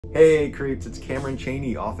Hey creeps, it's Cameron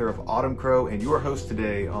Chaney, author of Autumn Crow, and your host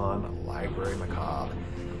today on Library Macabre.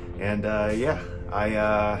 And yeah,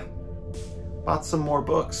 I bought some more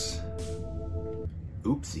books.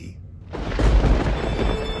 Oopsie.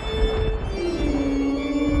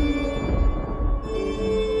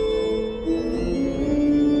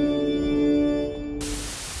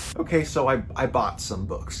 Okay, so I bought some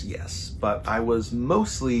books, yes, but I was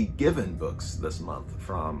mostly given books this month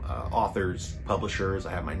from authors, publishers.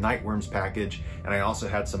 I had my Nightworms package, and I also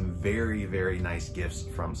had some very, very nice gifts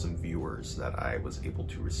from some viewers that I was able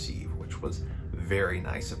to receive, which was very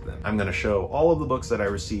nice of them. I'm going to show all of the books that I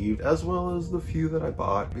received, as well as the few that I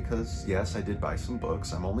bought, because yes, I did buy some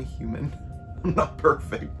books. I'm only human. I'm not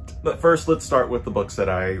perfect. But first, let's start with the books that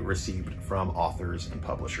I received from authors and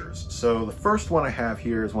publishers. So the first one I have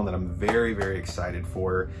here is one that I'm very, very excited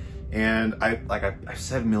for. And I've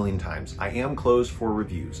said a million times, I am closed for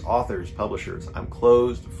reviews. Authors, publishers, I'm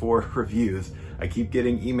closed for reviews. I keep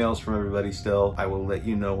getting emails from everybody still. I will let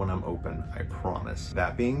you know when I'm open, I promise.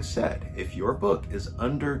 That being said, if your book is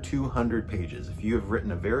under 200 pages, if you have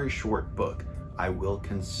written a very short book, I will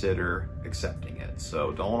consider accepting it.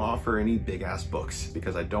 So don't offer any big ass books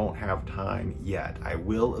because I don't have time yet. I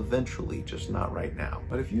will eventually, just not right now.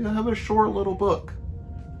 But if you have a short little book,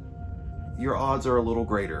 your odds are a little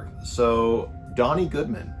greater. So Donnie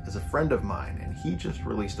Goodman is a friend of mine and he just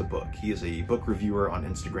released a book. He is a book reviewer on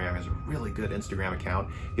Instagram. He has a really good Instagram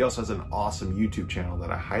account. He also has an awesome YouTube channel that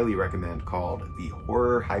I highly recommend called The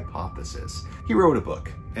Horror Hypothesis. He wrote a book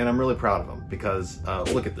and I'm really proud of him because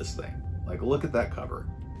look at this thing. Like, look at that cover.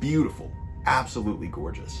 Beautiful. Absolutely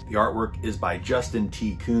gorgeous. The artwork is by Justin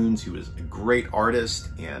T. Coons, who is a great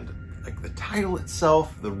artist, and like the title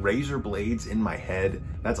itself, The Razor Blades in My Head,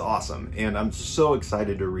 that's awesome. And I'm so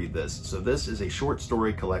excited to read this. So this is a short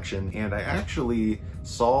story collection, and I actually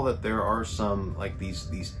saw that there are some like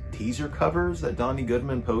these teaser covers that Donnie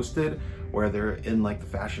Goodman posted where they're in like the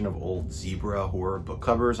fashion of old zebra horror book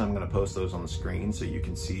covers. I'm gonna post those on the screen so you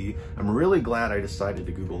can see. I'm really glad I decided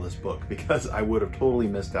to Google this book because I would have totally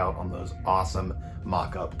missed out on those awesome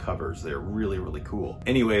mock-up covers. They're really, really cool.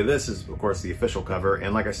 Anyway, this is of course the official cover.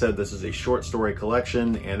 And like I said, this is a short story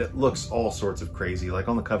collection and it looks all sorts of crazy. Like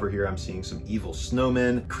on the cover here, I'm seeing some evil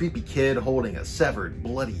snowmen, creepy kid holding a severed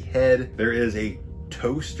bloody head. There is a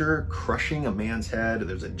toaster crushing a man's head.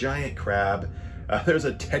 There's a giant crab. There's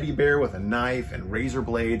a teddy bear with a knife and razor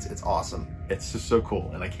blades. It's awesome. It's just so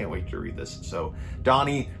cool, and I can't wait to read this. So,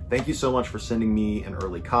 Donnie, thank you so much for sending me an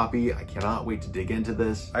early copy. I cannot wait to dig into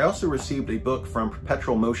this. I also received a book from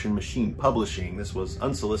Perpetual Motion Machine Publishing. This was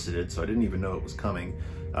unsolicited, so I didn't even know it was coming.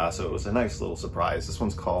 So it was a nice little surprise. This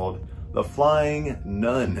one's called The Flying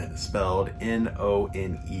Nun, spelled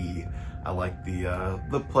N-O-N-E. I like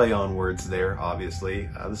the play on words there, obviously.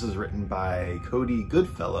 This is written by Cody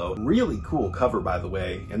Goodfellow. Really cool cover, by the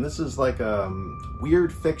way. And this is like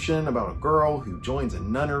weird fiction about a girl who joins a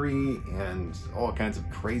nunnery and all kinds of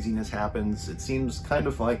craziness happens. It seems kind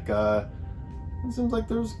of like, it seems like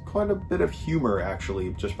there's quite a bit of humor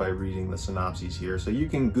actually just by reading the synopses here. So you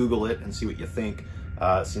can Google it and see what you think.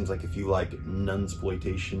 It seems like if you like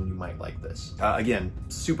nunsploitation, you might like this. Again,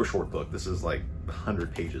 super short book. This is like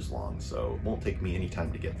 100 pages long, so it won't take me any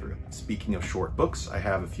time to get through. Speaking of short books, I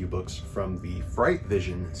have a few books from the Fright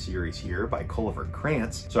Vision series here by Culliver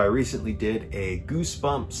Krantz. So I recently did a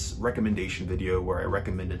Goosebumps recommendation video where I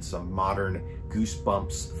recommended some modern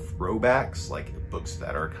Goosebumps throwbacks, like books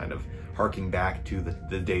that are kind of harking back to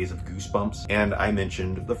the days of Goosebumps. And I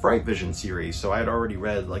mentioned the Fright Vision series. So I had already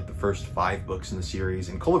read like the first 5 books in the series,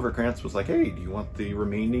 and Culliver Krantz was like, hey, do you want the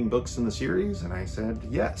remaining books in the series? And I said,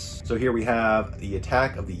 yes. So here we have The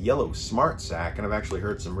Attack of the Yellow Smart Sack, and I've actually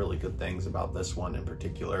heard some really good things about this one in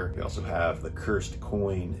particular. We also have The Cursed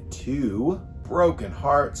Coin 2, Broken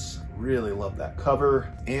Hearts, really love that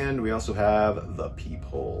cover. And we also have The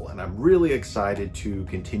Peephole, and I'm really excited to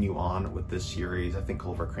continue on with this series. I think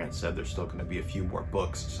Culliver Krantz said there's still gonna be a few more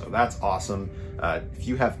books, so that's awesome. If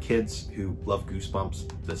you have kids who love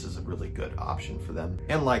Goosebumps, this is a really good option for them.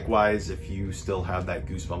 And likewise, if you still have that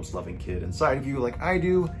Goosebumps loving kid inside of you like I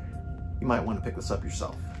do, you might want to pick this up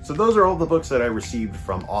yourself. So those are all the books that I received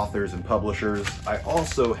from authors and publishers. I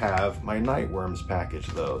also have my Nightworms package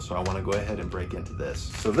though, so I want to go ahead and break into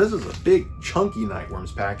this. So this is a big chunky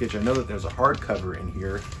Nightworms package. I know that there's a hardcover in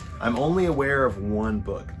here. I'm only aware of one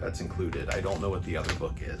book that's included. I don't know what the other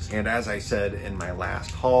book is. And as I said in my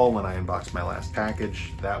last haul, when I unboxed my last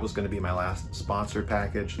package, that was going to be my last sponsored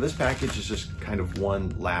package. This package is just kind of one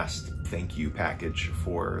last thank you package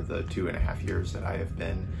for the 2.5 years that I have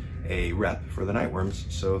been a rep for the Nightworms.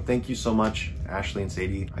 So thank you so much, Ashley and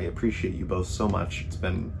Sadie. I appreciate you both so much. It's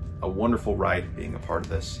been a wonderful ride being a part of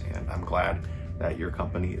this, and I'm glad that your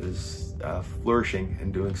company is flourishing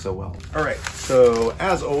and doing so well. All right, so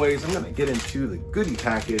as always, I'm gonna get into the goodie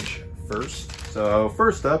package first. So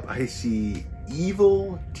first up, I see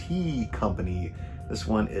Evil Tea Company. This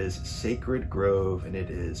one is Sacred Grove, and it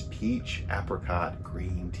is peach apricot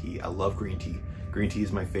green tea. I love green tea. Green tea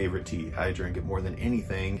is my favorite tea. I drink it more than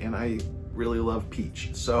anything, and I really love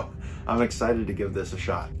peach. So I'm excited to give this a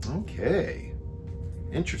shot. Okay,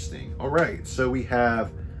 interesting. All right, so we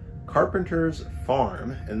have Carpenter's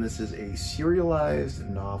Farm, and this is a serialized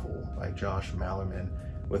novel by Josh Malerman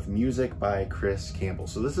with music by Chris Campbell.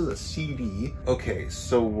 So this is a CD. Okay,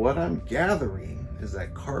 so what I'm gathering is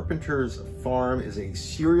that Carpenter's Farm is a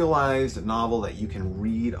serialized novel that you can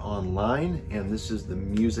read online, and this is the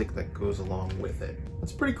music that goes along with it.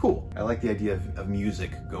 That's pretty cool. I like the idea of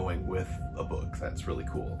music going with a book. That's really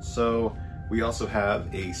cool. So we also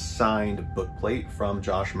have a signed bookplate from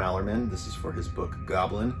Josh Malerman. This is for his book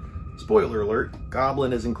Goblin. Spoiler alert,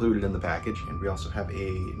 Goblin is included in the package, and we also have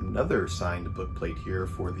another signed bookplate here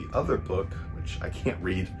for the other book, which I can't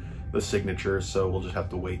read the signature, so we'll just have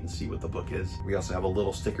to wait and see what the book is. We also have a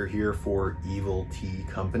little sticker here for Evil Tea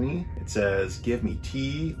Company. It says, "Give me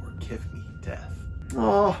tea or give me death."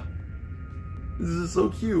 Oh, this is so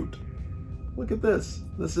cute. Look at this.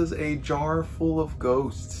 This is a jar full of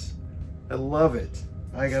ghosts. I love it.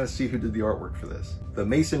 I gotta see who did the artwork for this. The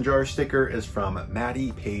mason jar sticker is from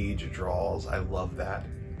Maddie Page Draws. I love that.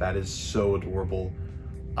 That is so adorable.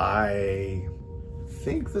 I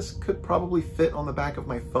think this could probably fit on the back of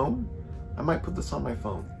my phone. I might put this on my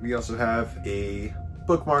phone. We also have a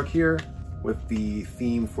bookmark here with the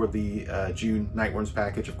theme for the June Nightworms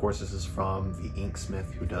package. Of course, this is from the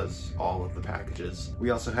Inksmith who does all of the packages. We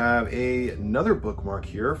also have another bookmark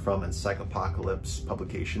here from Encyclopocalypse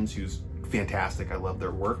Publications, who's fantastic. I love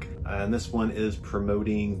their work. And this one is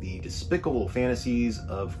promoting the Despicable Fantasies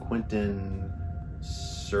of Quentin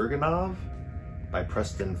Serganov by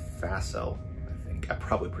Preston Fassel. I think I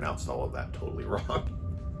probably pronounced all of that totally wrong.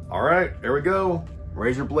 All right, there we go.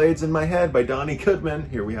 Razor Blades in My Head by Donnie Goodman.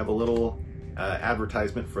 Here we have a little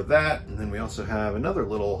advertisement for that. And then we also have another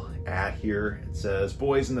little ad here. It says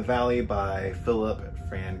Boys in the Valley by Philip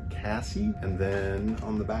Francasi. And then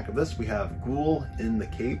on the back of this, we have Ghoul in the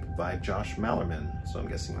Cape by Josh Malerman. So I'm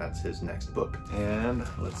guessing that's his next book. And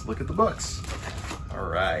let's look at the books. All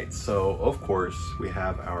right, so of course we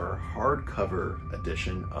have our hardcover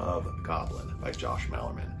edition of Goblin by Josh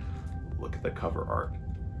Malerman. Look at the cover art.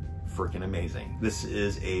 Freaking amazing. This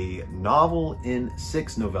is a novel in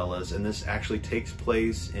 6 novellas, and this actually takes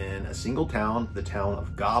place in a single town, the town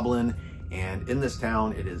of Goblin. And in this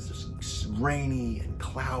town, it is just rainy and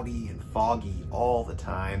cloudy and foggy all the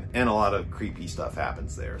time, and a lot of creepy stuff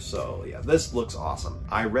happens there. So yeah, this looks awesome.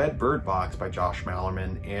 I read Bird Box by Josh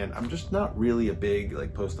Malerman, and I'm just not really a big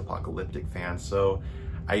like post-apocalyptic fan, so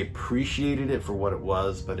I appreciated it for what it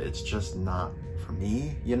was, but it's just not for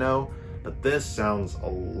me, you know? But this sounds a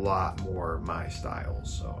lot more my style,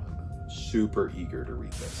 so I'm super eager to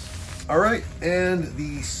read this. All right, and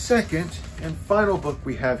the second and final book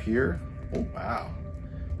we have here, oh wow.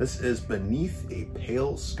 This is Beneath a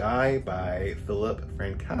Pale Sky by Philip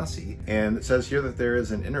Francasi. And it says here that there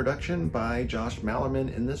is an introduction by Josh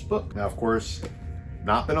Malerman in this book. Now, of course,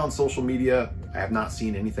 not been on social media. I have not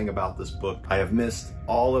seen anything about this book. I have missed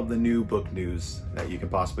all of the new book news that you can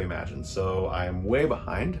possibly imagine. So I am way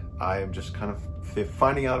behind. I am just kind of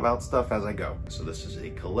finding out about stuff as I go. So this is a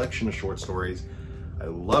collection of short stories. I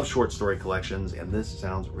love short story collections, and this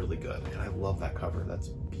sounds really good. And I love that cover. That's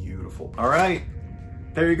beautiful. All right,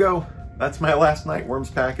 there you go. That's my last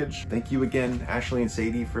Nightworms package. Thank you again, Ashley and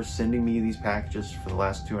Sadie, for sending me these packages for the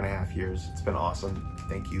last 2.5 years. It's been awesome.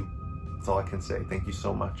 Thank you. That's all I can say. Thank you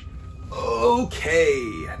so much.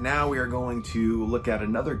 Okay, now we are going to look at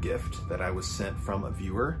another gift that I was sent from a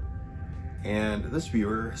viewer. And this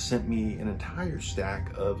viewer sent me an entire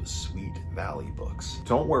stack of Sweet Valley books.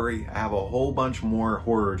 Don't worry, I have a whole bunch more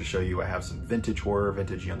horror to show you. I have some vintage horror,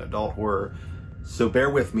 vintage young adult horror. So bear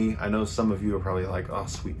with me. I know some of you are probably like, oh,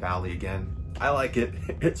 Sweet Valley again. I like it.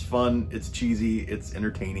 It's fun, it's cheesy, it's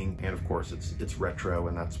entertaining, and of course it's retro,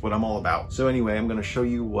 and that's what I'm all about. So anyway, I'm gonna show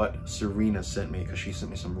you what Serena sent me, because she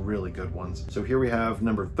sent me some really good ones. So here we have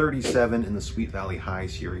number 37 in the Sweet Valley High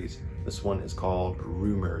series. This one is called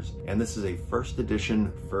Rumors, and this is a first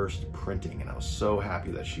edition, first printing, and I was so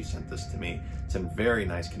happy that she sent this to me. It's in very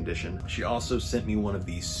nice condition. She also sent me one of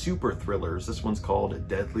these super thrillers. This one's called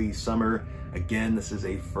Deadly Summer. Again, this is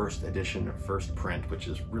a first edition, first print, which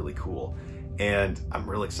is really cool. and I'm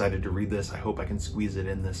really excited to read this. I hope I can squeeze it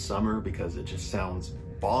in this summer because it just sounds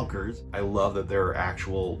bonkers. I love that there are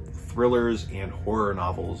actual thrillers and horror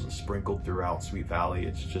novels sprinkled throughout Sweet Valley.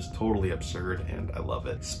 It's just totally absurd and I love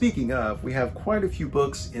it. Speaking of, we have quite a few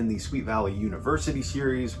books in the Sweet Valley University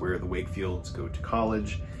series where the Wakefields go to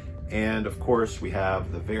college. And of course, we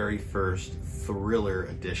have the very first thriller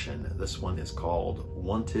edition. This one is called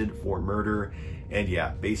Wanted for Murder. And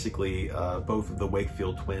yeah, basically both of the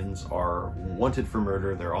Wakefield twins are wanted for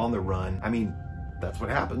murder. They're on the run. I mean, that's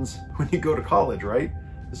what happens when you go to college, right?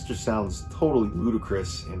 This just sounds totally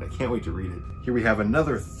ludicrous and I can't wait to read it. Here we have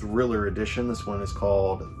another thriller edition. This one is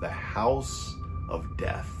called The House of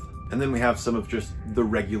Death. And then we have some of just the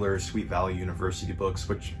regular Sweet Valley University books,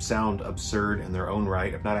 which sound absurd in their own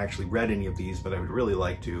right. I've not actually read any of these, but I would really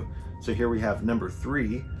like to. So here we have number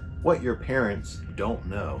 3, What Your Parents Don't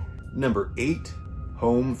Know. Number 8,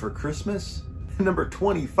 Home for Christmas. Number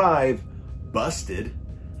 25, Busted.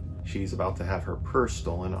 She's about to have her purse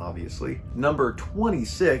stolen, obviously. Number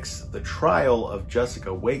 26, The Trial of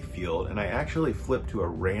Jessica Wakefield. And I actually flipped to a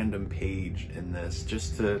random page in this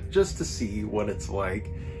just to see what it's like.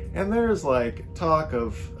 And there's like talk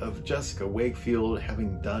of Jessica Wakefield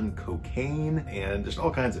having done cocaine and just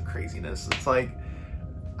all kinds of craziness. It's like,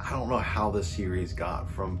 I don't know how this series got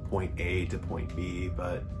from point A to point B,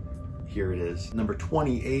 but here it is. Number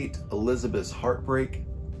 28, Elizabeth's Heartbreak.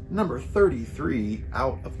 Number 33,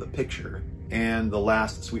 Out of the Picture. And the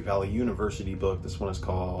last Sweet Valley University book, this one is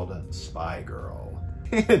called Spy Girl.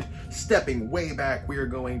 And stepping way back, we are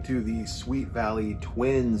going to the Sweet Valley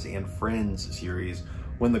Twins and Friends series.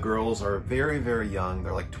 When the girls are very, very young,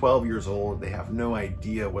 they're like 12 years old, they have no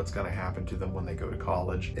idea what's gonna happen to them when they go to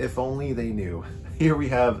college. If only they knew. Here we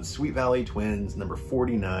have Sweet Valley Twins, number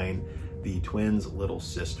 49, The Twins' Little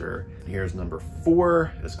Sister. Here's number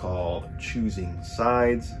 4, it's called Choosing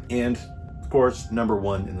Sides. And of course, number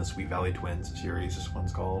 1 in the Sweet Valley Twins series, this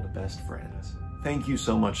one's called Best Friends. Thank you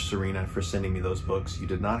so much, Serena, for sending me those books. You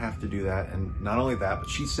did not have to do that. And not only that, but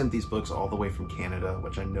she sent these books all the way from Canada,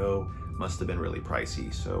 which I know must have been really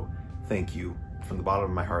pricey. So thank you from the bottom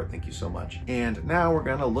of my heart. Thank you so much. And now we're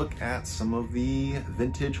gonna look at some of the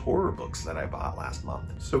vintage horror books that I bought last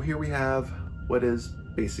month. So here we have what is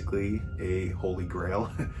basically a holy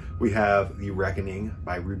grail. We have The Reckoning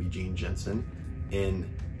by Rudy Jean Jensen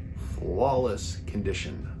in flawless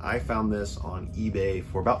condition. I found this on eBay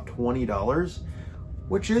for about $20,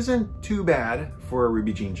 which isn't too bad for a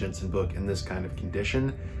Rudy Jean Jensen book in this kind of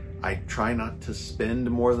condition. I try not to spend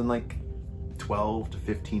more than like $12 to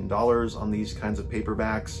 $15 on these kinds of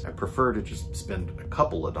paperbacks. I prefer to just spend a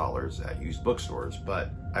couple of dollars at used bookstores,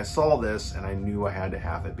 but I saw this and I knew I had to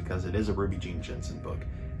have it because it is a Rudy Jean Jensen book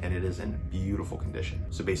and it is in beautiful condition.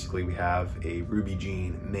 So basically we have a Rudy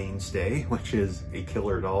Jean mainstay, which is a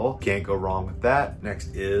killer doll. Can't go wrong with that.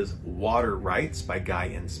 Next is Water Rights by Guy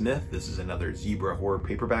N. Smith. This is another zebra horror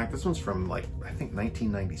paperback. This one's from like, I think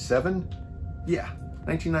 1997? Yeah,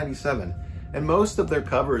 1997. And most of their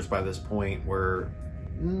covers by this point were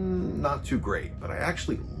not too great, but I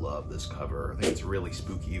actually love this cover. I think it's really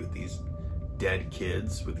spooky with these dead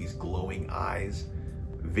kids with these glowing eyes.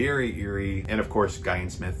 Very eerie. And of course, Guy N.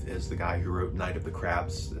 Smith is the guy who wrote Night of the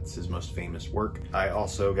Crabs. It's his most famous work. I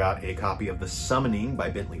also got a copy of The Summoning by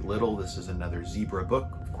Bentley Little. This is another zebra book.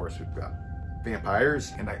 Of course, we've got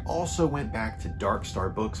vampires. And I also went back to Dark Star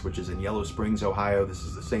Books, which is in Yellow Springs, Ohio. This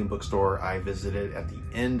is the same bookstore I visited at the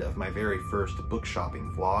end of my very first book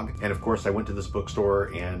shopping vlog. And of course, I went to this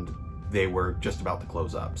bookstore and they were just about to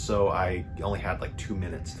close up. So I only had like 2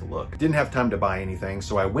 minutes to look. Didn't have time to buy anything.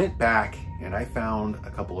 So I went back and I found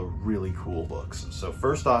a couple of really cool books. So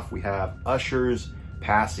first off, we have Usher's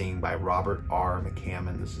Passing by Robert R.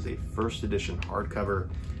 McCammon. This is a first edition hardcover.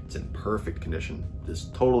 It's in perfect condition,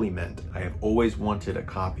 just totally mint. I have always wanted a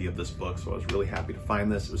copy of this book, so I was really happy to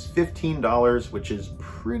find this. It was $15, which is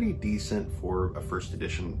pretty decent for a first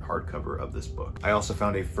edition hardcover of this book. I also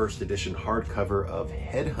found a first edition hardcover of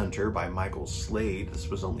Headhunter by Michael Slade. This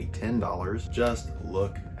was only $10. Just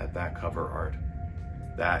look at that cover art.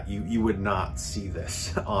 That you would not see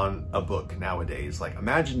this on a book nowadays. Like,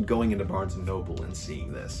 imagine going into Barnes & Noble and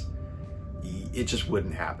seeing this. It just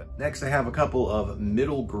wouldn't happen. Next, I have a couple of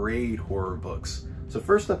middle grade horror books. So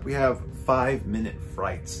first up, we have 5 Minute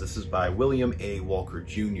Frights. This is by William A. Walker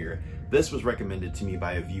Jr. This was recommended to me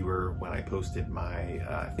by a viewer when I posted my,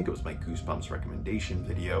 I think it was my Goosebumps recommendation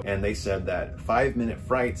video. And they said that 5 Minute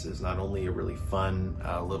Frights is not only a really fun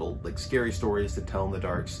little like scary stories to tell in the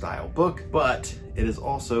dark style book, but it is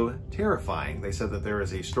also terrifying. They said that there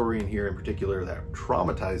is a story in here in particular that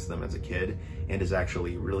traumatized them as a kid and is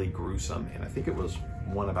actually really gruesome. And I think it was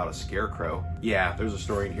one about a scarecrow. Yeah, there's a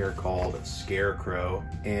story in here called Scarecrow.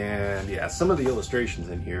 And yeah, some of the illustrations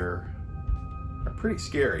in here are pretty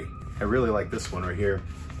scary. I really like this one right here.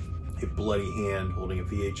 A bloody hand holding a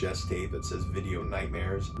VHS tape that says Video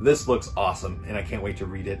Nightmares. This looks awesome and I can't wait to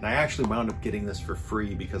read it. And I actually wound up getting this for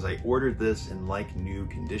free because I ordered this in like new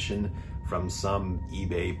condition from some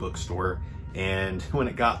eBay bookstore. And when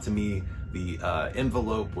it got to me, the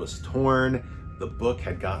envelope was torn, the book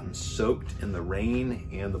had gotten soaked in the rain,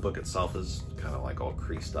 and the book itself is kind of like all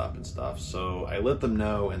creased up and stuff. So I let them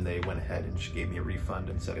know and they went ahead and just gave me a refund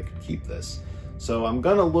and said I could keep this. So I'm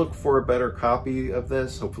gonna look for a better copy of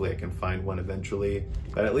this. Hopefully I can find one eventually,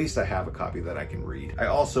 but at least I have a copy that I can read. I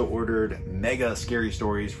also ordered Mega Scary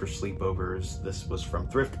Stories for Sleepovers. This was from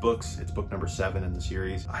Thrift Books. It's book number 7 in the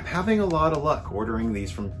series. I'm having a lot of luck ordering these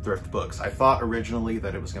from Thrift Books. I thought originally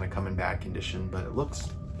that it was gonna come in bad condition, but it looks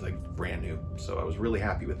like brand new. So I was really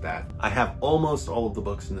happy with that. I have almost all of the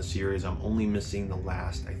books in the series. I'm only missing the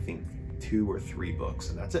last, I think, 2 or 3 books,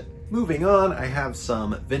 and that's it. Moving on, I have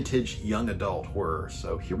some vintage young adult horror.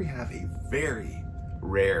 So here we have a very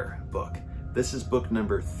rare book. This is book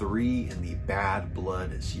number 3 in the Bad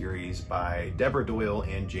Blood series by Deborah Doyle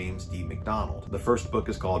and James D. McDonald. The first book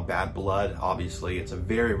is called Bad Blood. Obviously, it's a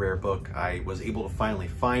very rare book. I was able to finally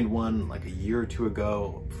find one like a year or 2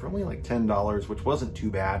 ago for only like $10, which wasn't too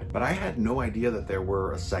bad, but I had no idea that there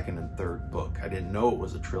were a second and third book. I didn't know it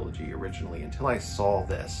was a trilogy originally until I saw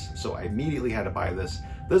this. So I immediately had to buy this.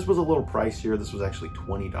 This was a little pricier. This was actually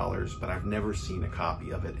 $20, but I've never seen a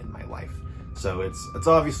copy of it in my life. So it's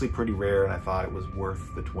obviously pretty rare, and I thought it was worth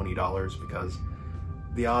the $20 because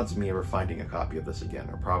the odds of me ever finding a copy of this again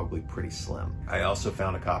are probably pretty slim. I also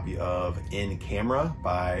found a copy of In Camera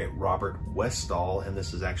by Robert Westall, and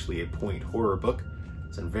this is actually a point horror book.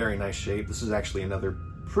 It's in very nice shape. This is actually another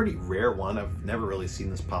pretty rare one. I've never really seen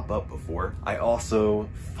this pop up before. I also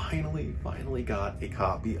finally got a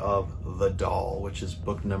copy of The Doll, which is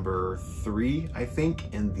book number 3, I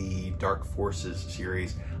think, in the Dark Forces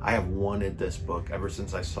series. I have wanted this book ever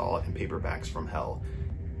since I saw it in Paperbacks from Hell.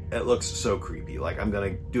 It looks so creepy. Like, I'm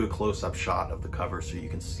gonna do a close-up shot of the cover so you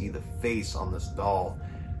can see the face on this doll.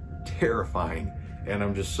 Terrifying. And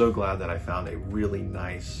I'm just so glad that I found a really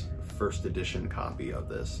nice first edition copy of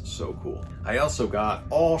this. So cool. I also got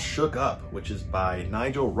All Shook Up, which is by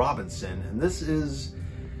Nigel Robinson, and this is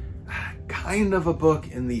kind of a book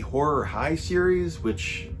in the Horror High series,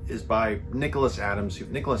 which is by Nicholas Adams.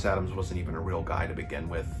 Nicholas Adams wasn't even a real guy to begin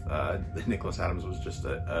with. Nicholas Adams was just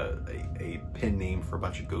a pen name for a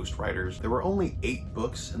bunch of ghostwriters. There were only 8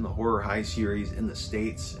 books in the Horror High series in the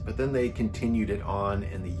States, but then they continued it on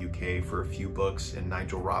in the UK for a few books, and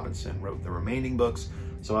Nigel Robinson wrote the remaining books.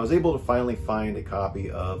 So I was able to finally find a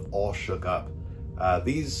copy of All Shook Up.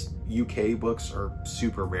 These UK books are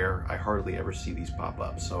super rare. I hardly ever see these pop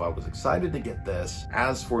up, so I was excited to get this.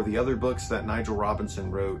 As for the other books that Nigel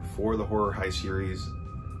Robinson wrote for the Horror High series,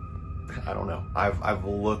 I don't know. I've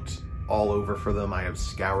looked all over for them. I have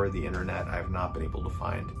scoured the internet. I have not been able to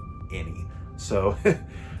find any. So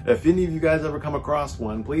if any of you guys ever come across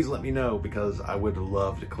one, please let me know, because I would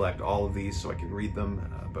love to collect all of these so I can read them.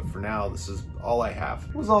 But for now, this is all I have.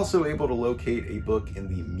 I was also able to locate a book in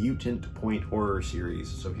the Mutant Point Horror series.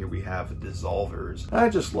 So here we have Dissolvers. I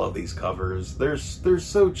just love these covers. They're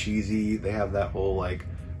so cheesy. They have that whole like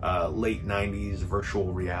late 90s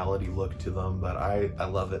virtual reality look to them, but I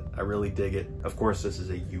love it. I really dig it. Of course, this is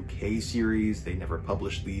a UK series. They never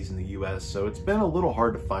published these in the US, so it's been a little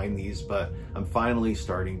hard to find these, but I'm finally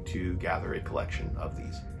starting to gather a collection of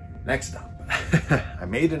these. Next up, I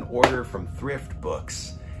made an order from Thrift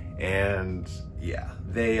Books, and yeah,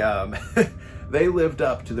 they they lived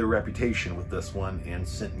up to their reputation with this one and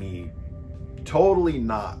sent me totally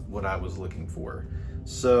not what I was looking for.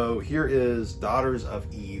 So here is Daughters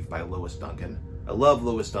of Eve by Lois Duncan. I love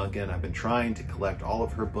Lois Duncan. I've been trying to collect all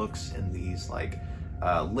of her books in these like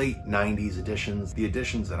late 90s editions. The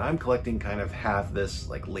editions that I'm collecting kind of have this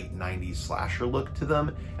like late 90s slasher look to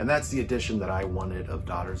them, and that's the edition that I wanted of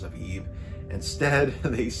Daughters of Eve. Instead,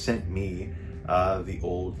 they sent me the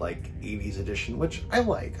old like 80s edition, which I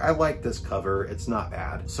like. I like this cover. It's not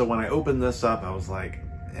bad. So when I opened this up, I was like,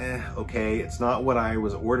 okay, it's not what I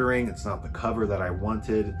was ordering. It's not the cover that I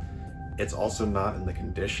wanted. It's also not in the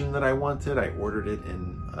condition that I wanted. I ordered it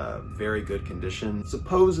in very good condition.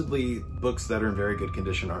 Supposedly, books that are in very good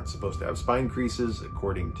condition aren't supposed to have spine creases,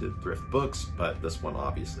 according to Thrift Books, but this one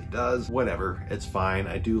obviously does. Whatever, it's fine.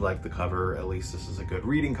 I do like the cover. At least this is a good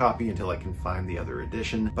reading copy until I can find the other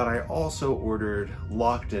edition. But I also ordered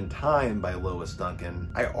Locked in Time by Lois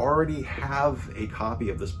Duncan. I already have a copy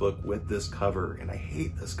of this book with this cover, and I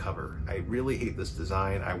hate this cover. I really hate this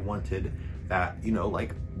design. I wanted that, you know,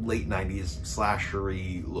 like late 90s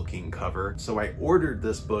slashery looking cover. So I ordered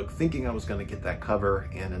this book thinking I was going to get that cover,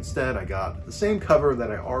 and instead I got the same cover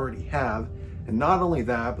that I already have. And not only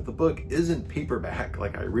that, but the book isn't paperback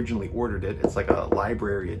like I originally ordered it. It's like a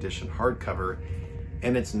library edition hardcover,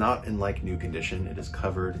 and it's not in like new condition. It is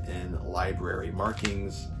covered in library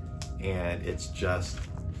markings, and it's just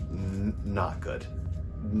not good.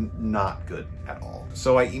 Not good at all.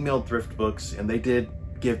 So I emailed Thrift Books, and they did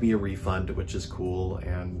give me a refund, which is cool.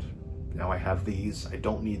 And now I have these. I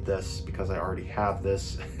don't need this because I already have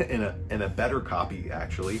this in a better copy,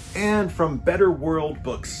 actually. And from Better World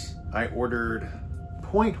Books, I ordered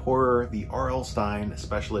Point Horror, the R.L. Stine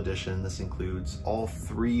special edition. This includes all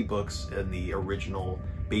 3 books in the original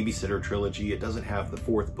Babysitter trilogy. It doesn't have the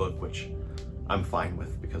 4th book, which I'm fine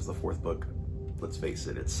with because the 4th book, let's face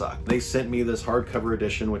it, it sucked. They sent me this hardcover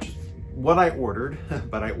edition, which is what I ordered,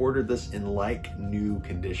 but I ordered this in like new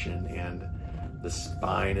condition, and the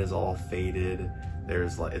spine is all faded.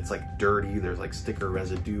 It's like dirty. There's like sticker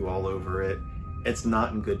residue all over it. It's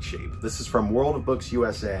not in good shape. This is from World of Books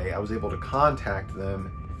USA. I was able to contact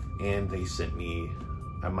them, and they sent me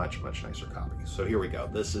a much nicer copy. So here we go.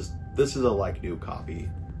 This is a like new copy.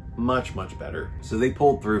 Much better. So they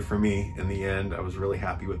pulled through for me in the end. I was really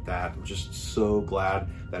happy with that. I'm just so glad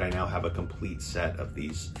that I now have a complete set of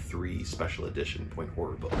these 3 special edition Point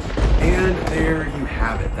Horror books. And there you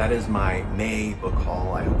have it. That is my May book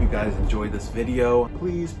haul. I hope you guys enjoyed this video.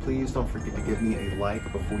 Please don't forget to give me a like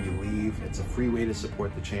before you leave. It's a free way to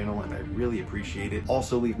support the channel, and I really appreciate it.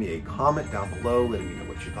 Also, leave me a comment down below letting me know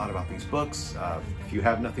what you thought about these books. If you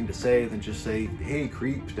have nothing to say, then just say, hey,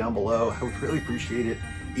 creep, down below. I would really appreciate it.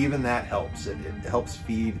 Even that helps. It helps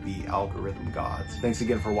feed the algorithm gods. Thanks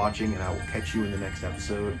again for watching, and I will catch you in the next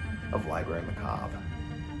episode of Library Macabre.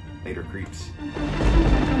 Later, creeps.